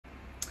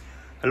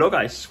Hello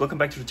guys, welcome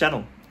back to the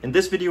channel. In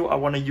this video I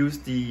want to use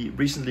the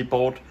recently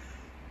bought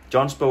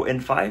Jonsbo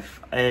N5.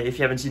 If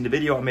you haven't seen the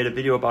video, I made a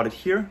video about it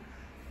here.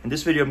 In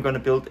this video I'm going to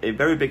build a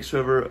very big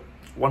server,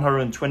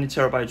 120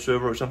 terabyte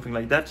server or something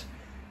like that.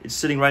 It's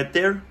sitting right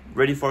there,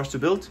 ready for us to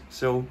build,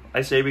 so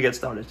I say we get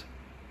started.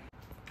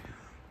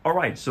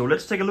 Alright, so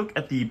let's take a look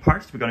at the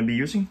parts we're going to be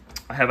using.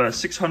 I have a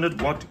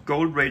 600 watt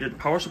gold rated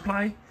power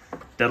supply.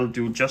 That'll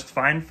do just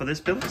fine for this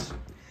build.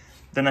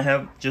 Then I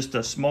have just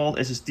a small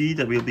SSD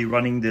that we'll be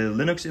running the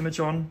Linux image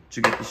on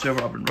to get the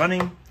server up and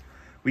running.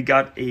 We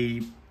got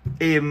a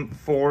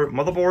AM4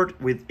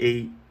 motherboard with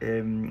a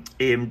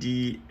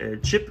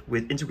AMD chip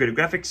with integrated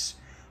graphics.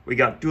 We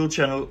got dual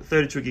channel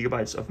 32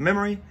 gigabytes of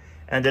memory.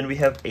 And then we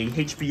have a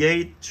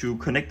HBA to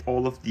connect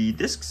all of the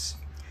disks,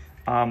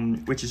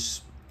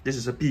 this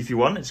is a beefy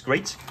one, it's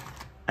great.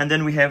 And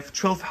then we have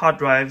 12 hard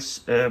drives,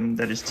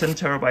 that is 10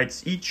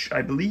 terabytes each,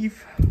 I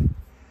believe.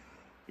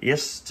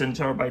 Yes, 10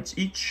 terabytes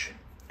each.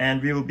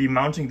 And we will be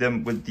mounting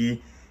them with the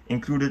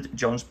included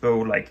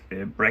Jonsbo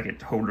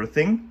bracket holder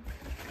thing.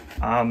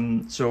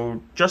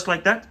 So just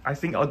like that, I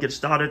think I'll get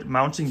started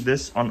mounting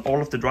this on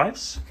all of the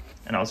drives,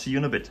 and I'll see you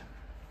in a bit.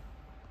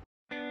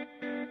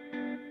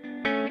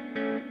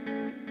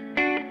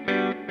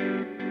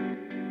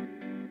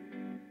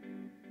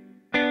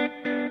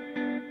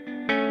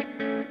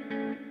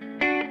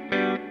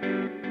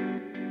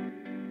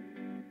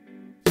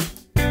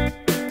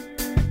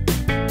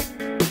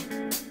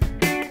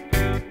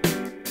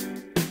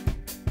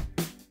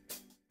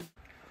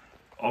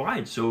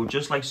 Alright, so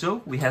just like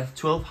so, we have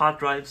 12 hard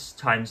drives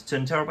times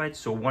 10 terabytes,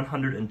 so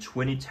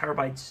 120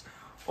 terabytes,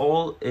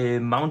 all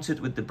mounted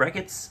with the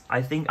brackets.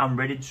 I think I'm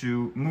ready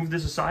to move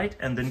this aside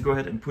and then go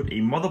ahead and put a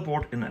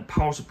motherboard and a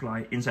power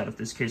supply inside of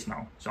this case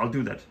now. So I'll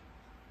do that.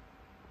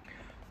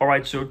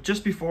 Alright, so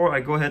just before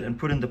I go ahead and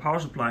put in the power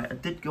supply, I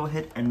did go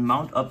ahead and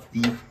mount up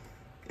the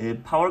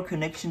power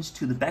connections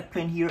to the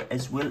backplane here,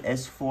 as well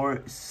as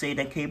 4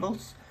 SATA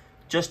cables,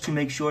 just to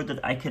make sure that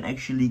I can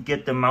actually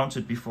get them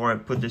mounted before I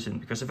put this in.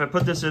 Because if I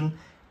put this in,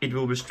 it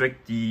will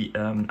restrict the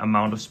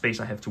amount of space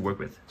I have to work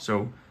with.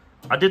 So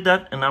I did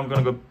that, and now I'm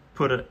gonna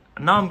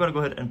go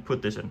ahead and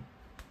put this in.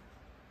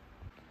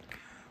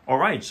 All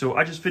right, so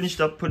I just finished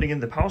up putting in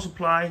the power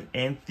supply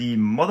and the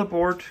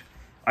motherboard.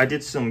 I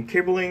did some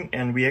cabling,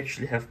 and we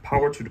actually have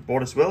power to the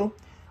board as well.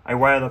 I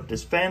wired up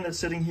this fan that's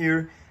sitting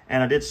here,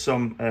 and I did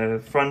some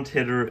front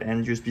header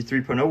and USB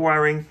 3.0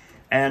 wiring,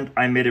 and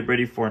I made it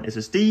ready for an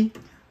SSD.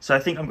 So I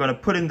think I'm gonna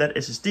put in that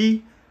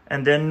SSD,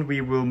 and then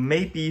we will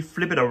maybe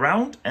flip it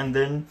around and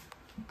then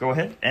go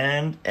ahead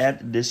and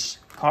add this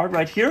card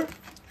right here,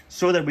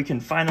 so that we can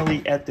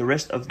finally add the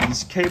rest of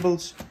these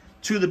cables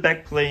to the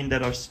backplane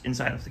that are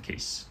inside of the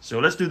case. So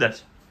let's do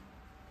that.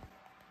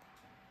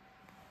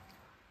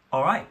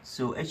 All right,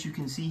 so as you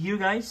can see here,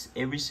 guys,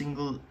 every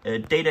single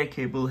data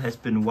cable has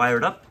been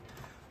wired up.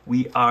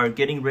 We are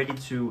getting ready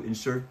to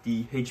insert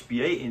the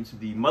HBA into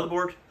the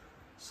motherboard.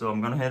 So I'm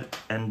gonna head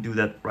and do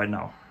that right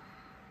now.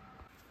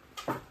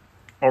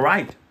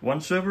 Alright,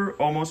 one server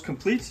almost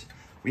complete.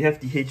 We have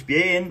the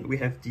HBA in, we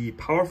have the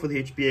power for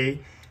the HBA,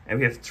 and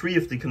we have 3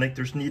 of the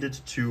connectors needed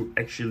to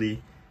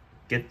actually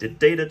get the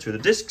data to the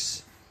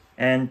disks.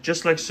 And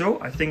just like so,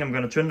 I think I'm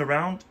going to turn it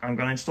around, I'm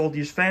going to install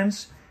these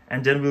fans,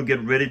 and then we'll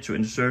get ready to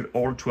insert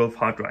all 12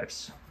 hard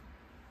drives.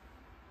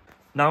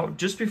 Now,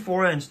 just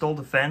before I install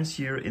the fans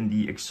here in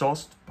the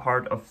exhaust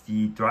part of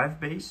the drive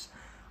base,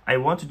 I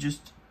want to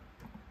just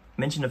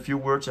mention a few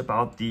words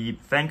about the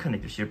fan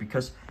connectors here,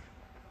 because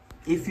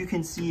if you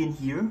can see in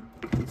here,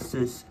 it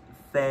says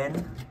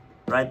fan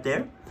right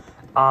there.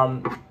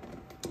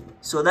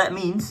 So that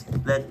means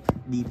that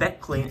the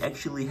backplane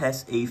actually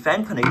has a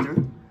fan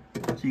connector,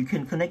 so you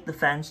can connect the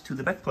fans to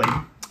the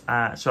backplane.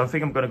 So I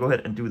think I'm gonna go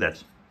ahead and do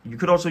that. You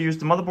could also use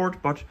the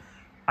motherboard, but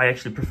I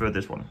actually prefer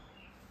this one.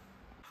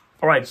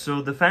 Alright,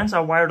 so the fans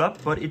are wired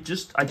up, but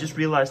I just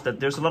realized that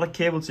there's a lot of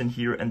cables in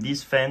here, and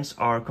these fans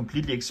are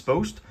completely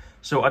exposed,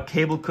 so a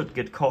cable could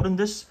get caught in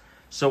this.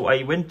 So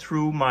I went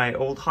through my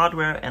old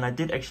hardware, and I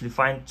did actually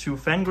find 2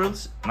 fan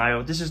grills.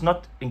 Now, this is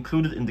not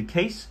included in the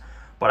case,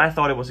 but I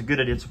thought it was a good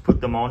idea to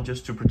put them on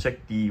just to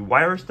protect the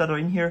wires that are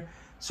in here.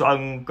 So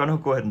I'm gonna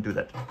go ahead and do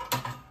that.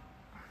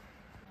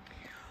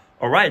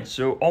 All right,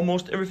 so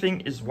almost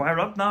everything is wired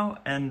up now.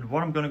 And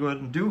what I'm gonna go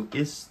ahead and do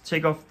is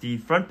take off the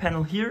front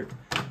panel here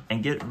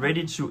and get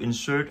ready to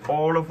insert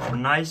all of our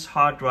nice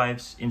hard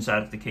drives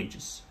inside of the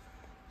cages.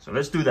 So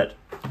let's do that.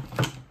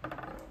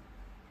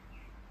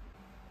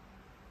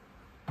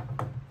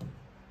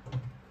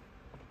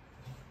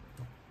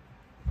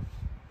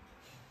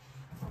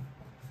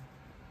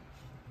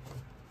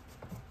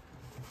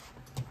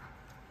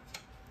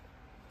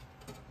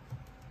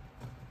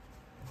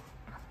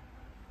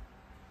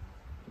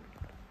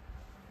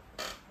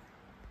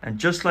 And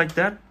just like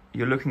that,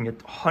 you're looking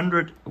at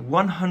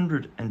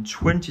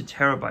 120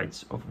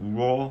 terabytes of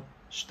raw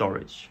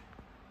storage.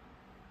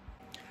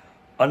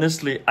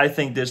 Honestly, I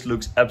think this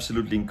looks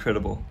absolutely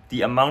incredible.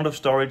 The amount of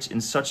storage in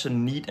such a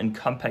neat and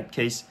compact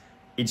case,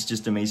 it's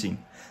just amazing.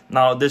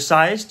 Now the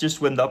size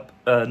just went up,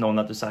 no,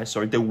 not the size,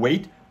 sorry, the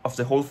weight of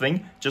the whole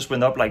thing just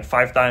went up like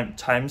 5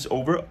 times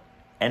over,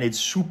 and it's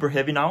super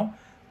heavy now.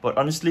 But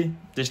honestly,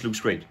 this looks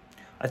great.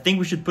 I think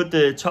we should put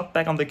the top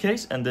back on the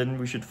case and then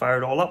we should fire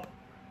it all up.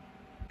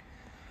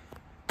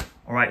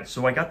 Alright,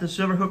 so I got the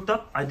server hooked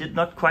up. I did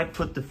not quite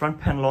put the front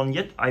panel on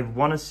yet. I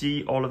want to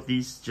see all of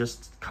these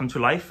just come to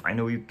life. I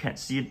know you can't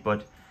see it,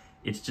 but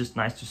it's just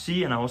nice to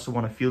see, and I also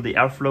want to feel the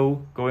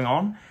airflow going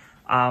on.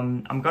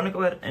 I'm gonna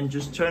go ahead and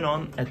just turn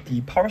on at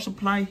the power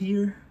supply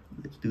here.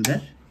 Let's do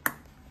that.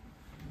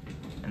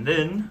 And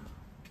then,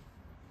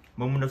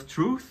 moment of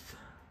truth.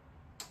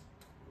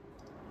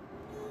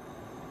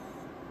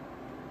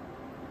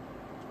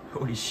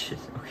 Holy shit,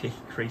 okay,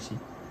 crazy.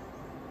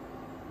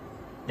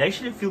 They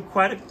actually feel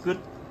quite a good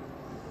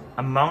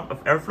amount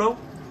of airflow,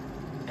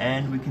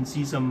 and we can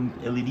see some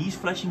LEDs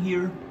flashing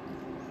here.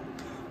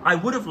 I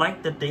would have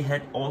liked that they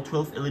had all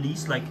 12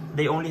 LEDs, like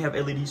they only have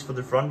LEDs for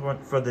the front one,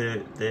 for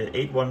the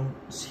 8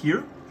 ones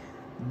here.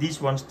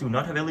 These ones do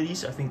not have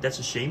LEDs, I think that's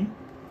a shame.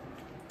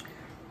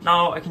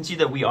 Now I can see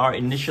that we are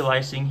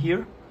initializing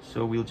here,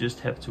 so we'll just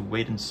have to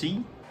wait and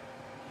see.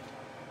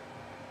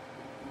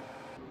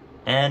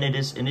 And it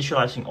is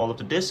initializing all of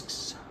the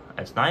disks,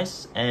 that's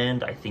nice,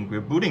 and I think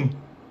we're booting.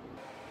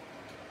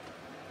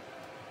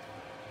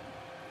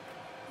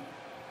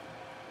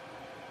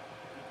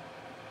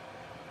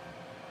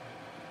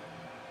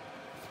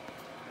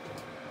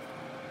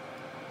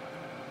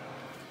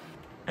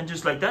 And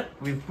just like that,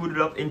 we've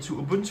booted up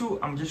into Ubuntu.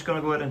 I'm just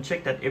gonna go ahead and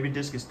check that every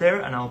disk is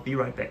there, and I'll be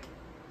right back.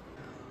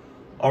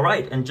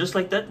 Alright, and just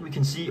like that, we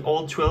can see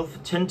all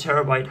 12 10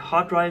 terabyte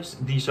hard drives.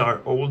 These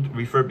are old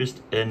refurbished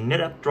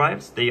NetApp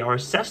drives. They are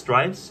SAS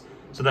drives,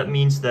 so that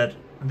means that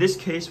this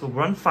case will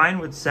run fine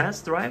with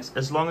SAS drives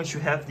as long as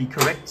you have the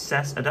correct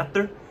SAS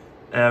adapter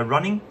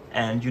running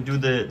and you do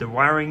the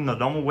wiring the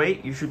normal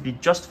way. You should be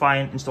just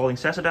fine installing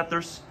SAS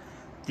adapters.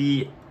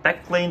 The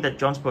backplane that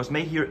Jonsbo has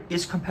made here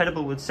is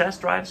compatible with SAS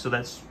drives, so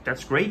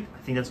that's great. I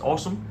think that's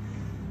awesome.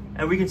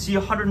 And we can see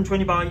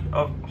 120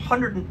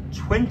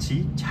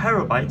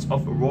 terabytes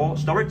of raw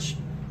storage.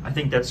 I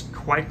think that's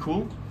quite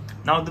cool.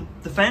 Now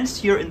the fans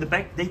here in the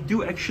back, they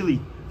do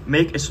actually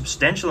make a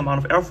substantial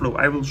amount of airflow.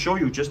 I will show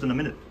you just in a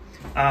minute.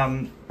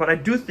 But I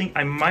do think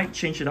I might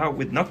change it out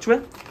with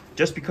Noctua,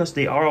 just because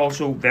they are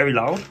also very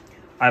loud.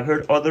 I've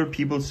heard other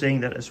people saying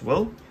that as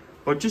well.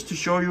 But just to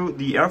show you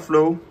the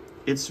airflow,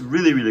 it's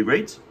really, really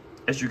great,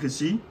 as you can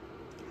see.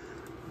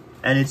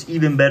 And it's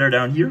even better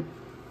down here.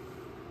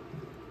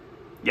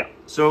 Yeah,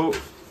 so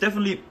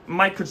definitely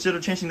might consider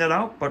changing that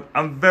out, but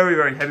I'm very,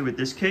 very happy with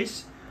this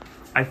case.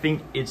 I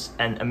think it's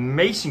an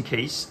amazing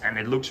case and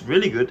it looks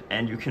really good,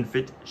 and you can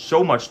fit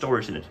so much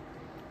storage in it.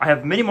 I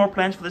have many more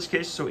plans for this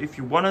case, so if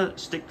you want to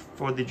stick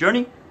for the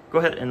journey, go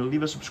ahead and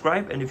leave a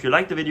subscribe, and if you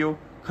like the video,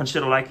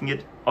 consider liking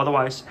it.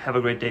 Otherwise, have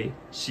a great day.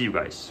 See you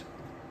guys.